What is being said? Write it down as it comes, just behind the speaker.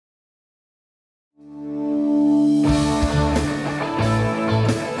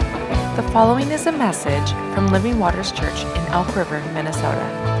following is a message from Living Waters Church in Elk River, Minnesota.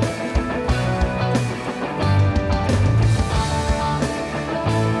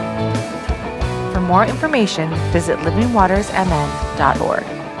 For more information, visit livingwatersmn.org.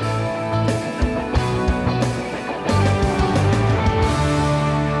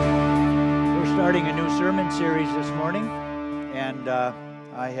 We're starting a new sermon series this morning, and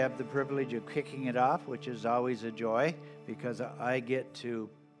I have the privilege of kicking it off, which is always a joy because I get to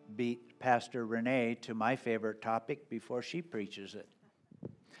beat Pastor Renee to my favorite topic before she preaches it.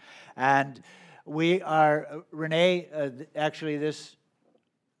 And we are, Renee, actually this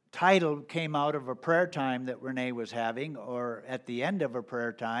title came out of a prayer time that Renee was having, or at the end of a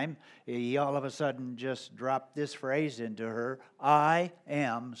prayer time, he all of a sudden just dropped this phrase into her, I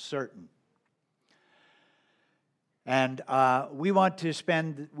am certain. And we want to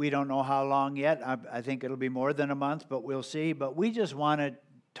spend, we don't know how long yet, I think it'll be more than a month, but we'll see. But we just want to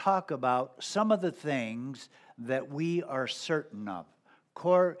talk about some of the things that we are certain of.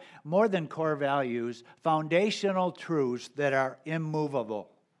 More than core values, foundational truths that are immovable.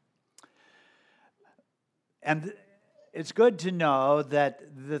 And it's good to know that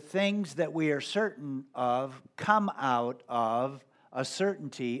the things that we are certain of come out of a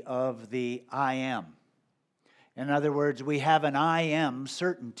certainty of the I am. In other words, we have an I am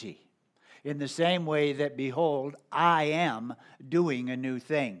certainty. In the same way that, behold, I am doing a new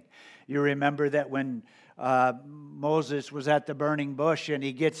thing. You remember that when Moses was at the burning bush and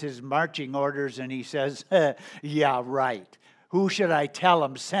he gets his marching orders and he says, yeah, right. Who should I tell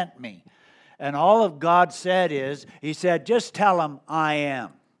him sent me? And all of God said is, he said, just tell him I am.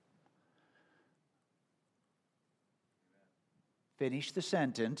 Finish the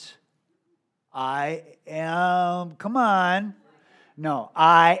sentence. I am, come on. No,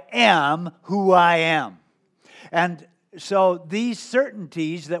 I am who I am. And so these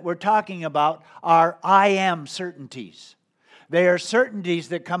certainties that we're talking about are I am certainties. They are certainties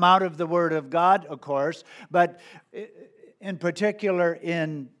that come out of the Word of God, of course, but in particular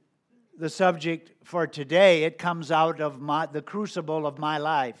in the subject for today, it comes out of the crucible of my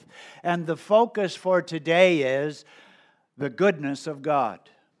life. And the focus for today is the goodness of God.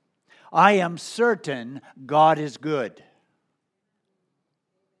 I am certain God is good.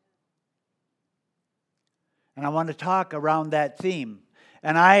 And I want to talk around that theme.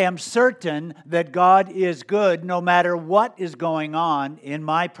 And I am certain that God is good no matter what is going on in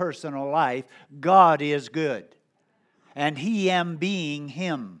my personal life. God is good. And He am being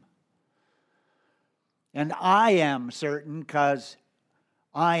Him. And I am certain because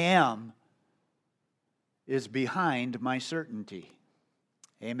I am is behind my certainty.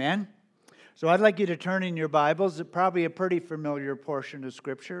 Amen? So I'd like you to turn in your Bibles. It's probably a pretty familiar portion of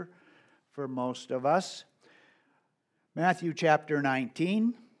Scripture for most of us. Matthew chapter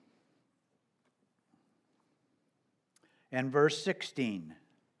 19 and verse 16.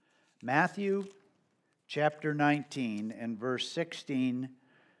 Matthew chapter 19 and verse 16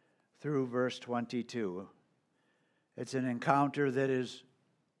 through verse 22. It's an encounter that is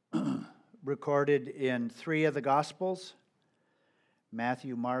recorded in 3 of the Gospels,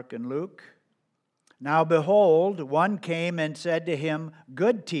 Matthew, Mark, and Luke. Now behold, one came and said to him,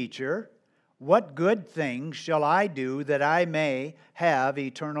 Good teacher, what good things shall I do that I may have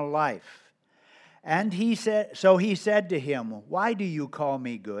eternal life? And he said to him, Why do you call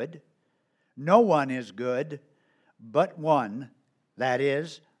me good? No one is good but one, that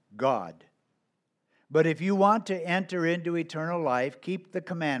is, God. But if you want to enter into eternal life, keep the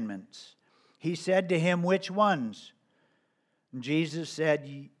commandments. He said to him, Which ones? And Jesus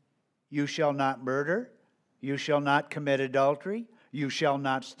said, You shall not murder, you shall not commit adultery, you shall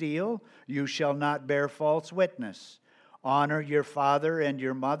not steal, you shall not bear false witness. Honor your father and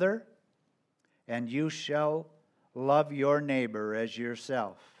your mother, and you shall love your neighbor as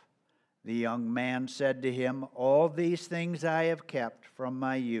yourself. The young man said to him, All these things I have kept from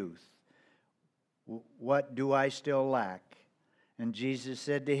my youth. What do I still lack? And Jesus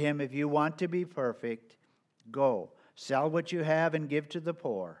said to him, If you want to be perfect, go, sell what you have and give to the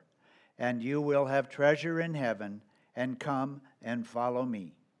poor, and you will have treasure in heaven, and come and follow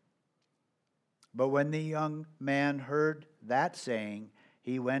me. But when the young man heard that saying,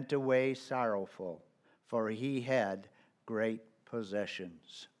 he went away sorrowful, for he had great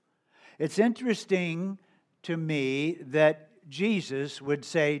possessions. It's interesting to me that Jesus would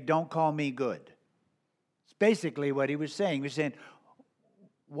say, Don't call me good. It's basically what he was saying. He was saying,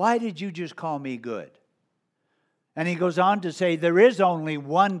 Why did you just call me good? And he goes on to say, There is only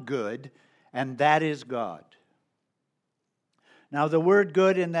one good, and that is God. Now, the word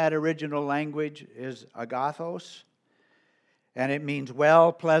good in that original language is agathos. And it means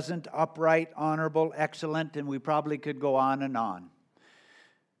well, pleasant, upright, honorable, excellent, and we probably could go on and on.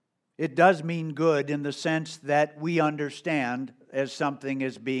 It does mean good in the sense that we understand as something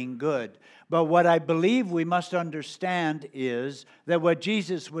as being good. But what I believe we must understand is that what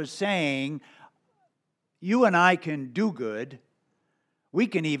Jesus was saying, you and I can do good, we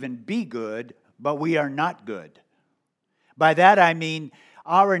can even be good, but we are not good. By that I mean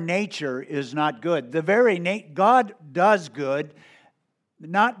our nature is not good. God does good,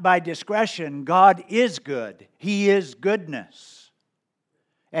 not by discretion. God is good. He is goodness.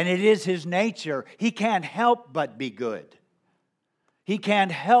 And it is His nature. He can't help but be good. He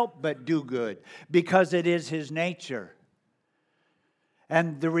can't help but do good because it is His nature.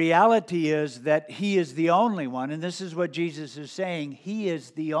 And the reality is that He is the only one, and this is what Jesus is saying, He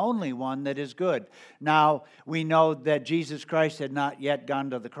is the only one that is good. Now, we know that Jesus Christ had not yet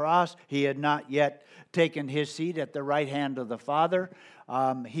gone to the cross. He had not yet taken His seat at the right hand of the Father.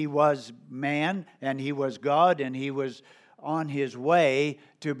 He was man, and He was God, and He was on His way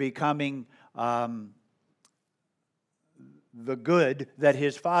to becoming the good that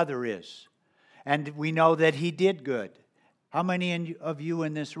His Father is. And we know that He did good. How many of you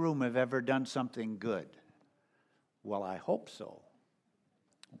in this room have ever done something good? Well, I hope so.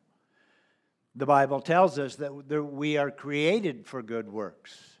 The Bible tells us that we are created for good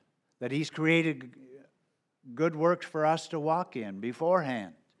works, that He's created good works for us to walk in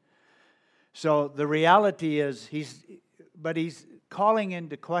beforehand. So the reality is, He's calling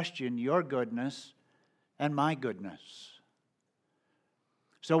into question your goodness and my goodness.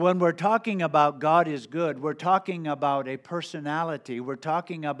 So when we're talking about God is good, we're talking about a personality. We're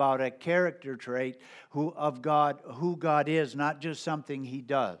talking about a character trait of God, who God is, not just something He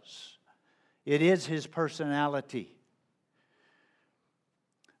does. It is His personality.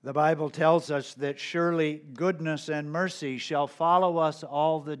 The Bible tells us that surely goodness and mercy shall follow us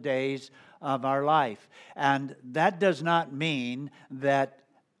all the days of our life. And that does not mean that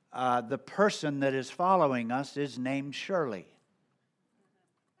the person that is following us is named Shirley.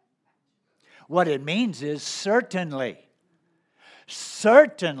 What it means is certainly,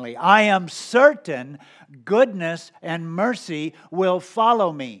 I am certain goodness and mercy will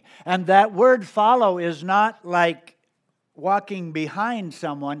follow me. And that word follow is not like walking behind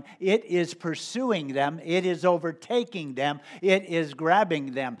someone. It is pursuing them. It is overtaking them. It is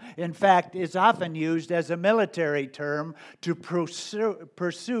grabbing them. In fact, it's often used as a military term to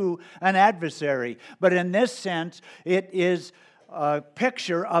pursue an adversary. But in this sense, it is a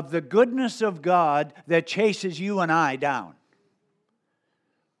picture of the goodness of God that chases you and I down.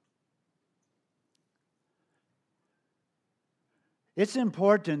 It's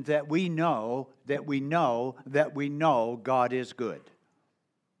important that we know God is good.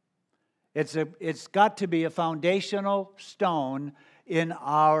 It's got to be a foundational stone in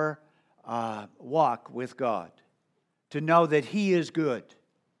our walk with God, to know that He is good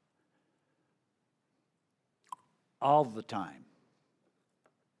all the time.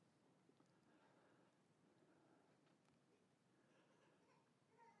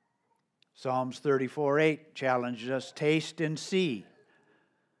 Psalms 34:8 challenges us, taste and see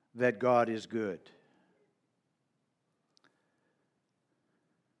that God is good.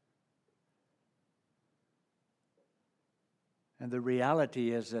 And the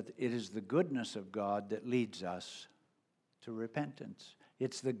reality is that it is the goodness of God that leads us to repentance.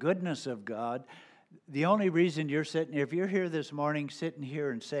 It's the goodness of God. The only reason you're sitting here, if you're here this morning, sitting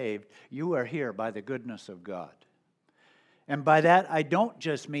here and saved, you are here by the goodness of God. And by that, I don't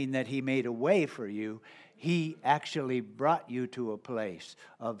just mean that He made a way for you. He actually brought you to a place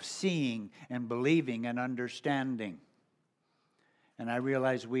of seeing and believing and understanding. And I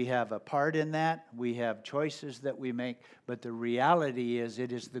realize we have a part in that. We have choices that we make. But the reality is,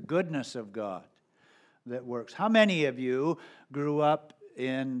 it is the goodness of God that works. How many of you grew up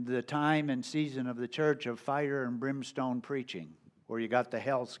in the time and season of the church of fire and brimstone preaching, where you got the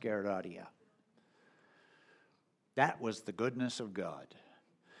hell scared out of you? That was the goodness of God.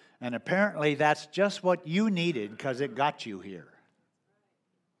 And apparently that's just what you needed because it got you here.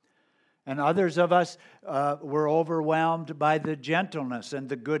 And others of us were overwhelmed by the gentleness and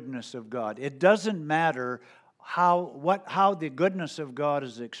the goodness of God. It doesn't matter how the goodness of God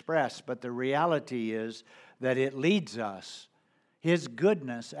is expressed, but the reality is that it leads us. His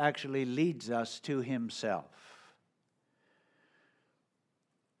goodness actually leads us to Himself.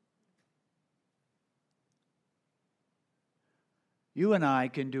 You and I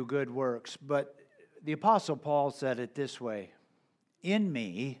can do good works, but the Apostle Paul said it this way, in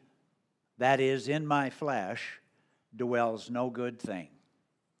me, that is, in my flesh, dwells no good thing.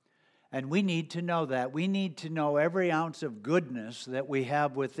 And we need to know that. We need to know every ounce of goodness that we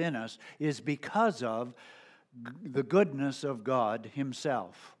have within us is because of the goodness of God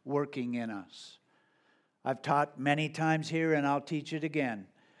Himself working in us. I've taught many times here, and I'll teach it again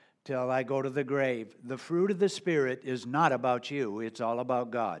till I go to the grave. The fruit of the Spirit is not about you. It's all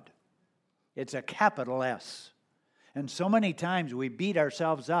about God. It's a capital S. And so many times we beat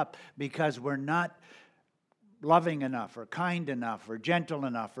ourselves up because we're not loving enough or kind enough or gentle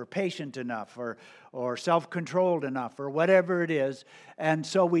enough or patient enough or self-controlled enough or whatever it is. And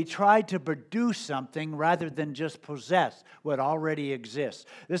so we try to produce something rather than just possess what already exists.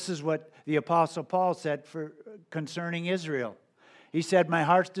 This is what the Apostle Paul said concerning Israel. He said, "My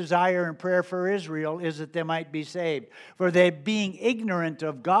heart's desire and prayer for Israel is that they might be saved. For they, being ignorant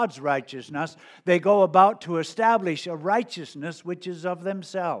of God's righteousness, they go about to establish a righteousness which is of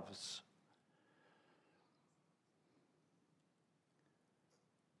themselves."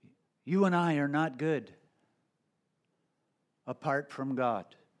 You and I are not good apart from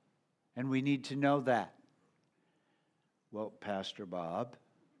God, and we need to know that. Well, Pastor Bob,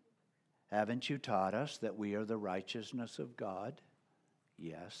 haven't you taught us that we are the righteousness of God?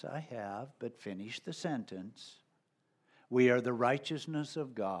 Yes, I have, but finish the sentence. We are the righteousness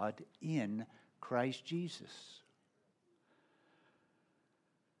of God in Christ Jesus.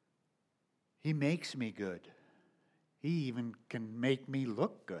 He makes me good. He even can make me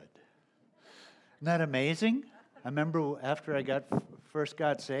look good. Isn't that amazing? I remember after I first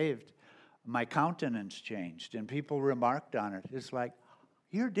got saved, my countenance changed, and people remarked on it. It's like,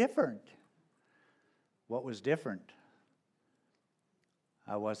 "You're different." What was different?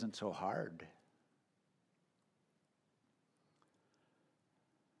 I wasn't so hard.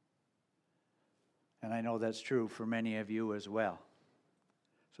 And I know that's true for many of you as well.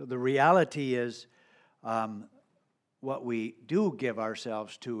 So the reality is, what we do give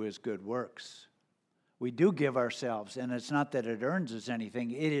ourselves to is good works. We do give ourselves, and it's not that it earns us anything.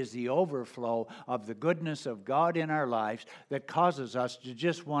 It is the overflow of the goodness of God in our lives that causes us to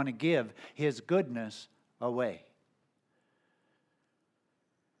just want to give His goodness away.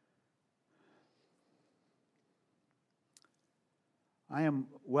 I am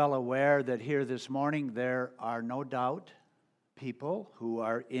well aware that here this morning there are no doubt people who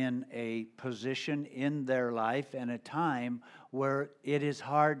are in a position in their life and a time where it is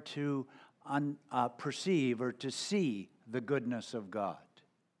hard to perceive or to see the goodness of God.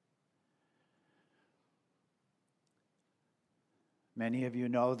 Many of you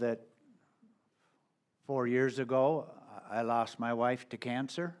know that 4 years ago I lost my wife to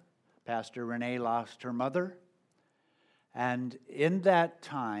cancer. Pastor Renee lost her mother. And in that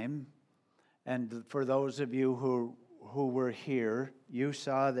time, and for those of you who were here, you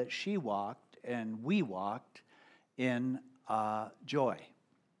saw that she walked and we walked in joy.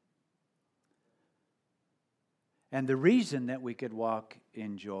 And the reason that we could walk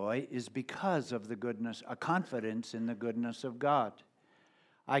in joy is because of the goodness, a confidence in the goodness of God.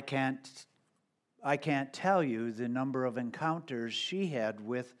 I can't tell you the number of encounters she had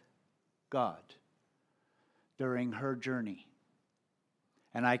with God during her journey.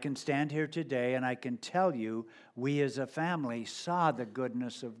 And I can stand here today and I can tell you we as a family saw the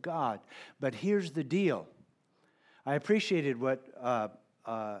goodness of God. But here's the deal. I appreciated what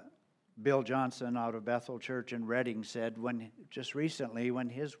Bill Johnson out of Bethel Church in Redding said just recently when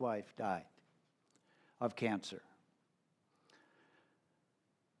his wife died of cancer.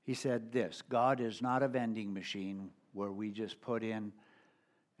 He said this: God is not a vending machine where we just put in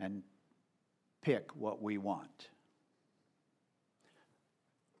and pick what we want.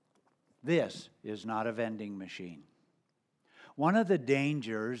 This is not a vending machine. One of the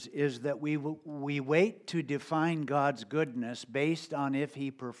dangers is that we wait to define God's goodness based on if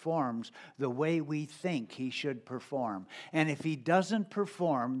He performs the way we think He should perform. And if He doesn't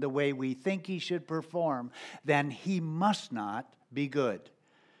perform the way we think He should perform, then He must not be good.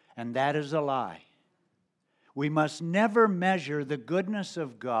 And that is a lie. We must never measure the goodness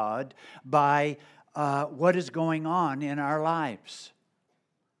of God by what is going on in our lives.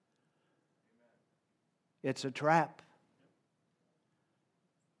 It's a trap.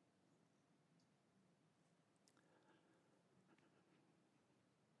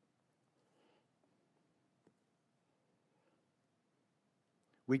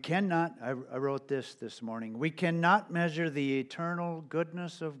 We cannot, I wrote this morning, we cannot measure the eternal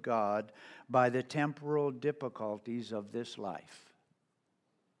goodness of God by the temporal difficulties of this life.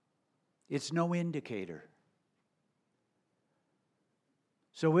 It's no indicator.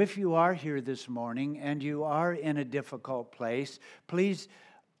 So if you are here this morning and you are in a difficult place, please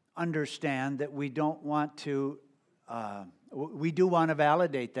understand that we don't want to We do want to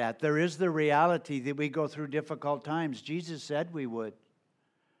validate that. There is the reality that we go through difficult times. Jesus said we would.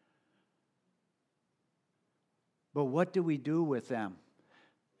 But what do we do with them?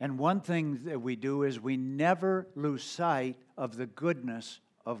 And one thing that we do is we never lose sight of the goodness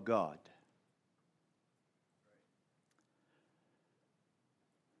of God.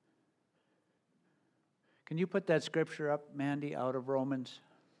 Can you put that scripture up, Mandy, out of Romans?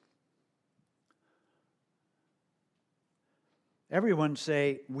 Everyone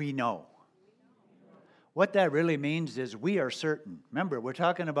say, we know. What that really means is we are certain. Remember, we're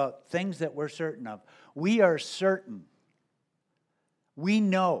talking about things that we're certain of. We are certain. We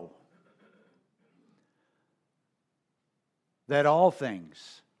know that all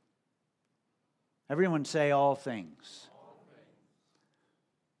things. Everyone say all things.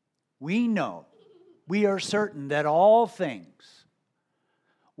 We know. We are certain that all things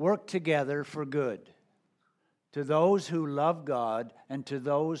work together for good to those who love God and to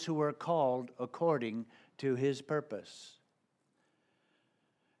those who are called according to His purpose.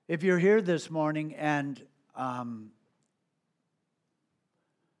 If you're here this morning and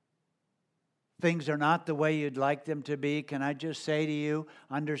things are not the way you'd like them to be, can I just say to you,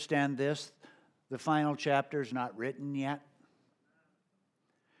 understand this, the final chapter is not written yet.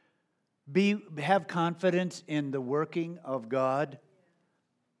 Have confidence in the working of God.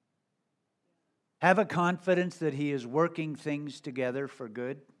 Have a confidence that He is working things together for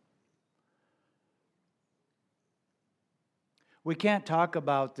good. We can't talk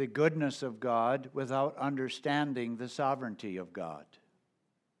about the goodness of God without understanding the sovereignty of God.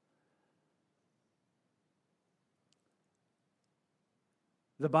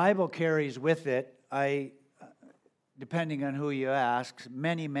 The Bible carries with it, depending on who you ask,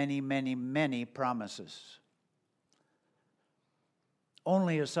 many, many, many, many promises.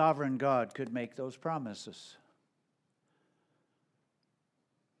 Only a sovereign God could make those promises.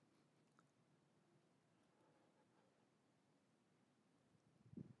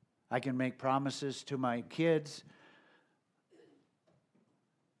 I can make promises to my kids,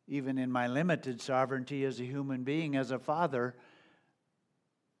 even in my limited sovereignty as a human being, as a father,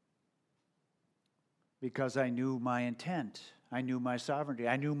 because I knew my intent. I knew my sovereignty.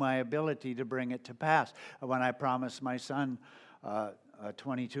 I knew my ability to bring it to pass. When I promised my son a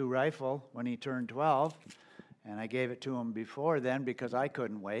 .22 rifle when he turned 12, and I gave it to him before then because I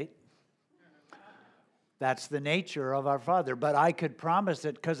couldn't wait. That's the nature of our Father. But I could promise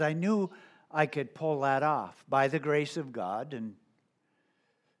it because I knew I could pull that off by the grace of God.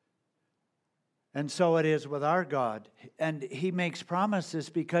 And so it is with our God. And He makes promises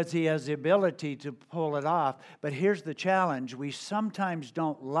because He has the ability to pull it off. But here's the challenge. We sometimes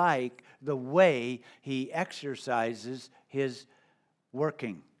don't like the way He exercises His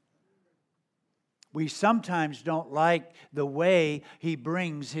working. We sometimes don't like the way He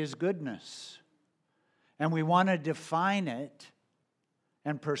brings His goodness. And we want to define it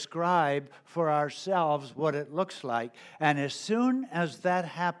and prescribe for ourselves what it looks like. And as soon as that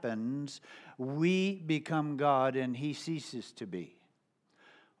happens, we become God and He ceases to be.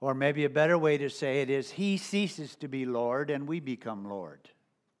 Or maybe a better way to say it is, He ceases to be Lord and we become Lord.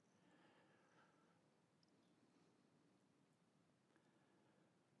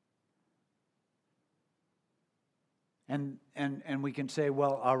 And we can say,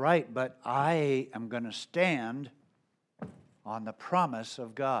 well, all right, but I am going to stand on the promise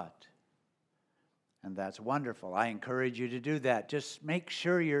of God. And that's wonderful. I encourage you to do that. Just make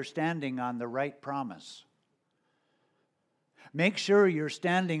sure you're standing on the right promise. Make sure you're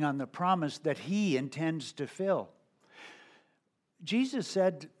standing on the promise that He intends to fill. Jesus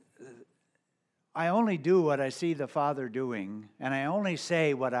said, I only do what I see the Father doing, and I only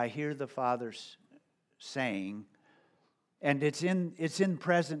say what I hear the Father saying. And it's in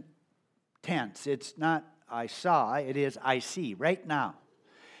present tense. It's not I saw, it is I see right now.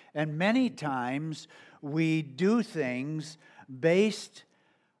 And many times we do things based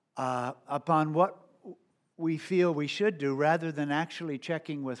upon what we feel we should do rather than actually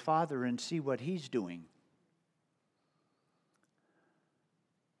checking with Father and see what He's doing.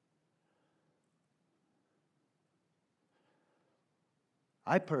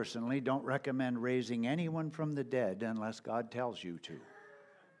 I personally don't recommend raising anyone from the dead unless God tells you to.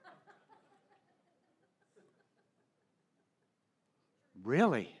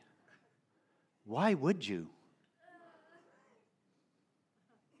 Really? Why would you?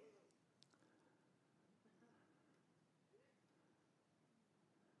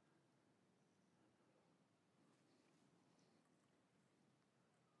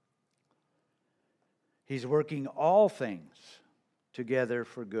 He's working all things together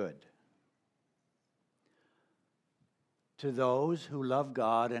for good to those who love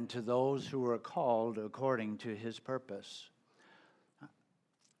God and to those who are called according to his purpose.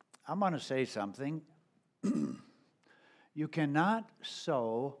 I'm going to say something. You cannot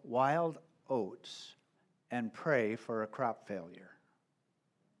sow wild oats and pray for a crop failure.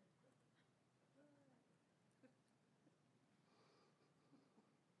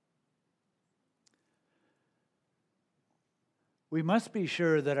 We must be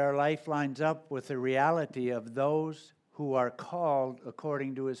sure that our life lines up with the reality of those who are called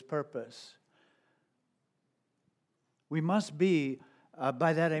according to his purpose. We must be,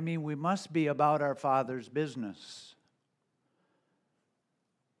 by that I mean we must be about our Father's business.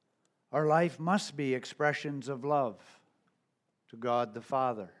 Our life must be expressions of love to God the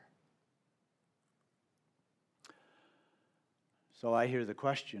Father. So I hear the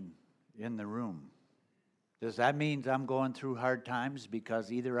question in the room. Does that mean I'm going through hard times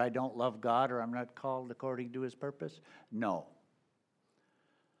because either I don't love God or I'm not called according to his purpose? No.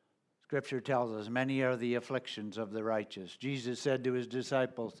 Scripture tells us many are the afflictions of the righteous. Jesus said to his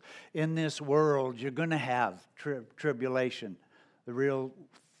disciples, in this world you're going to have tribulation. The real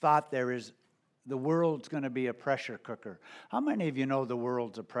thought there is the world's going to be a pressure cooker. How many of you know the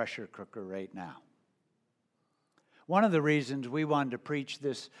world's a pressure cooker right now? One of the reasons we wanted to preach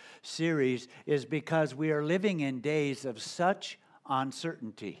this series is because we are living in days of such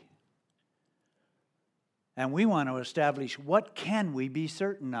uncertainty. And we want to establish what can we be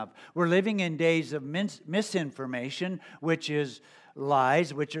certain of. We're living in days of misinformation, which is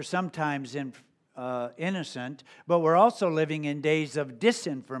lies, which are sometimes innocent, but we're also living in days of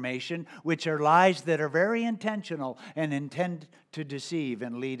disinformation, which are lies that are very intentional and intend to deceive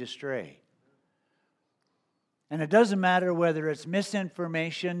and lead astray. And it doesn't matter whether it's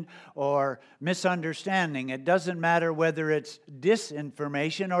misinformation or misunderstanding. It doesn't matter whether it's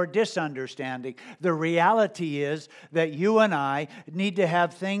disinformation or disunderstanding. The reality is that you and I need to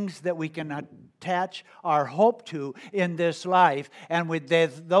have things that we can attach our hope to in this life. And with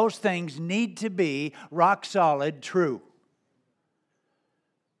those things need to be rock solid true.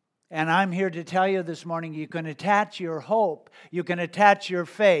 And I'm here to tell you this morning, you can attach your hope, you can attach your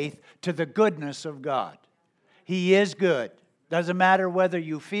faith to the goodness of God. He is good. Doesn't matter whether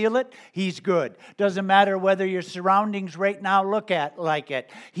you feel it, He's good. Doesn't matter whether your surroundings right now look like it.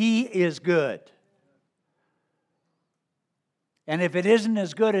 He is good. And if it isn't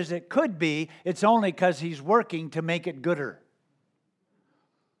as good as it could be, it's only because He's working to make it gooder.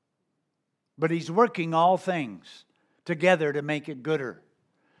 But He's working all things together to make it gooder.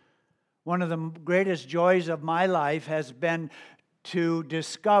 One of the greatest joys of my life has been to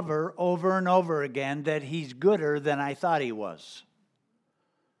discover over and over again that He's gooder than I thought He was.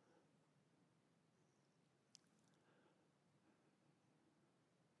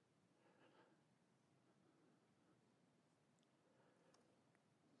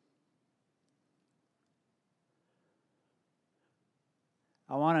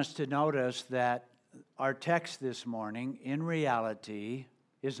 I want us to notice that our text this morning, in reality,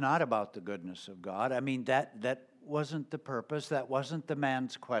 is not about the goodness of God. I mean, that wasn't the purpose. That wasn't the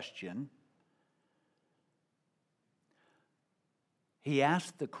man's question. He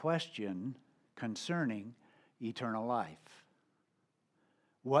asked the question concerning eternal life.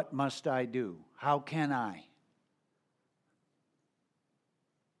 What must I do? How can I?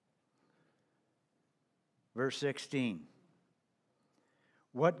 Verse 16.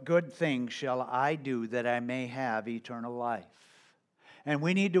 What good thing shall I do that I may have eternal life? And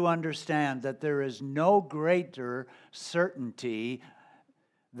we need to understand that there is no greater certainty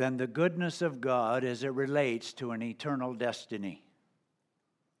than the goodness of God as it relates to an eternal destiny.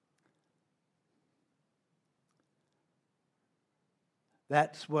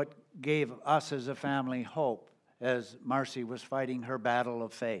 That's what gave us as a family hope as Marcy was fighting her battle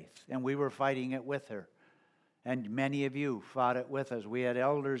of faith. And we were fighting it with her. And many of you fought it with us. We had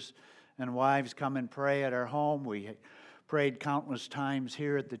elders and wives come and pray at our home. We prayed countless times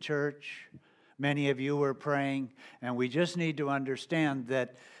here at the church. Many of you were praying. And we just need to understand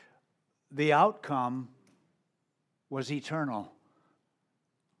that the outcome was eternal.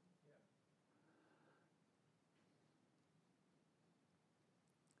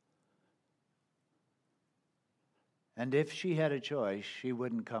 And if she had a choice, she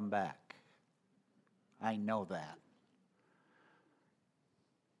wouldn't come back. I know that.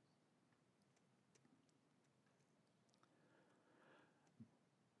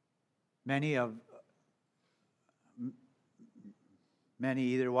 Many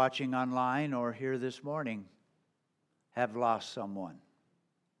either watching online or here this morning have lost someone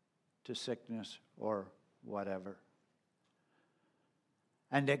to sickness or whatever.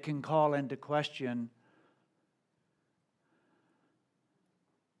 And it can call into question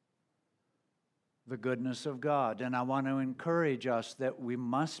the goodness of God. And I want to encourage us that we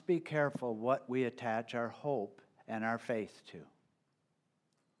must be careful what we attach our hope and our faith to.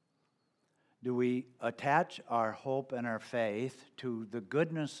 Do we attach our hope and our faith to the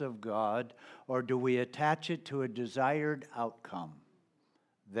goodness of God, or do we attach it to a desired outcome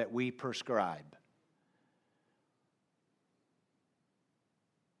that we prescribe?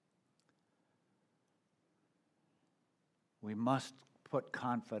 We must put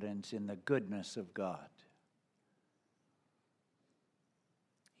confidence in the goodness of God.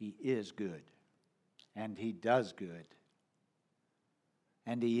 He is good, and He does good,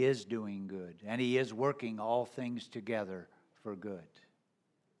 and He is doing good, and He is working all things together for good.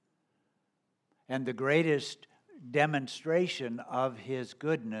 And the greatest demonstration of His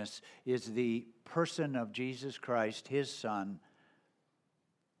goodness is the person of Jesus Christ, His Son,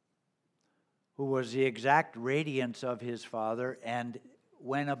 who was the exact radiance of His Father and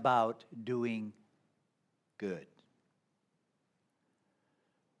went about doing good.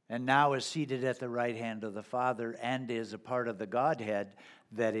 And now is seated at the right hand of the Father and is a part of the Godhead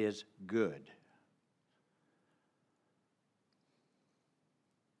that is good.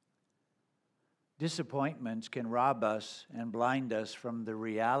 Disappointments can rob us and blind us from the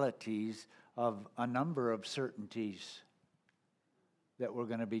realities of a number of certainties that we're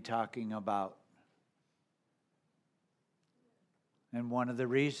going to be talking about. And one of the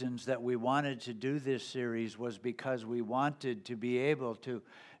reasons that we wanted to do this series was because we wanted to be able to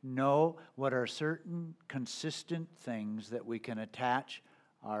know what are certain consistent things that we can attach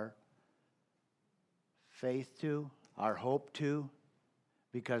our faith to, our hope to,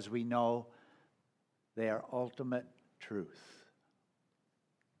 because we know they are ultimate truth.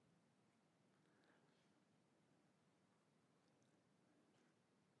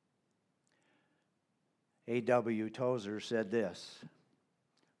 A.W. Tozer said this: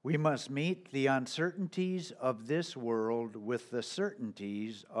 "We must meet the uncertainties of this world with the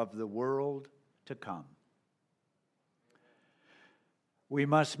certainties of the world to come." We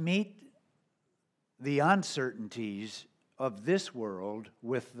must meet the uncertainties of this world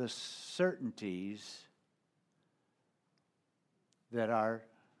with the certainties that are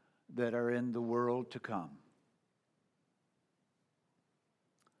in the world to come.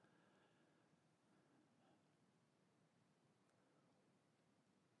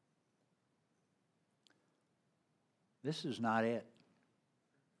 This is not it.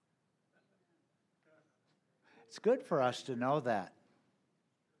 It's good for us to know that.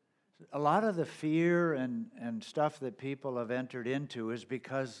 A lot of the fear and stuff that people have entered into is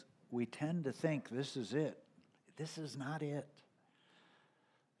because we tend to think this is it. This is not it.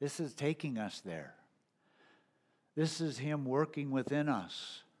 This is taking us there. This is Him working within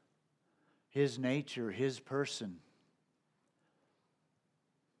us, His nature, His person.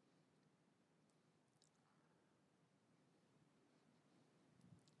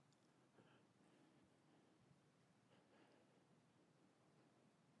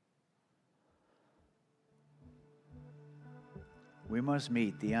 We must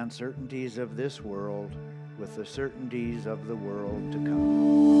meet the uncertainties of this world with the certainties of the world to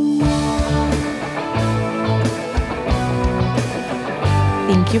come.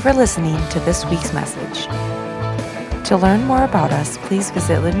 Thank you for listening to this week's message. To learn more about us, please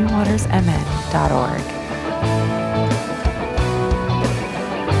visit livingwatersmn.org.